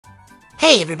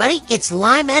Hey everybody, it's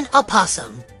Lime and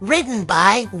Opossum, written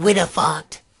by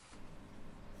wittewfawt.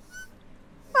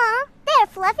 Aw, they are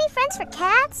fluffy friends for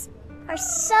cats? Are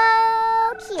so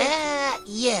cute.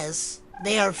 Yes,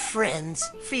 they are friends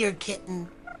for your kitten.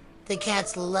 The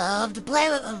cats love to play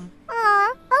with them.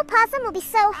 Aw, Opossum will be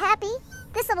so happy.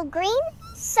 This little green,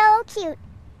 so cute.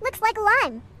 Looks like a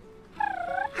lime.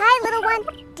 Hi, little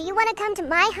one. Do you want to come to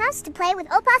my house to play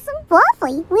with Opossum?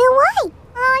 Lovely, we'll wait.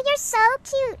 Oh, you're so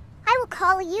cute. I will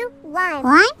call you Lime.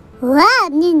 Lime?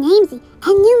 Love new names and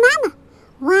new mama.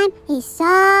 Lime is so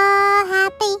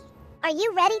happy. Are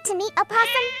you ready to meet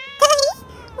Opossum?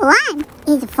 Lime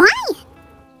is fine.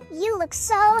 You look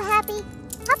so happy.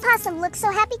 Opossum looks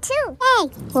so happy too. Hey,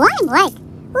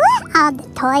 Lime, look all the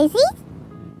toysies.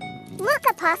 Look,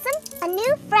 Opossum, a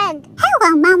new friend.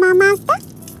 Hello, Mama Monster.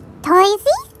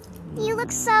 Toysies? You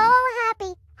look so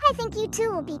happy. I think you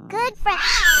two will be good friends.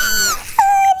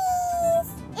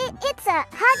 It's a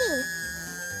huggy.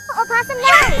 Opossum, no!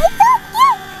 It's so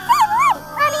cute!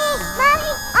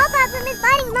 Mommy! Opossum is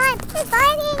biting Lime. He's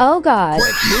biting! Oh, God.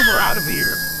 Quick, move her out of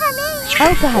here. Mommy!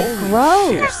 Oh, God,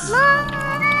 gross.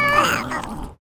 Mom!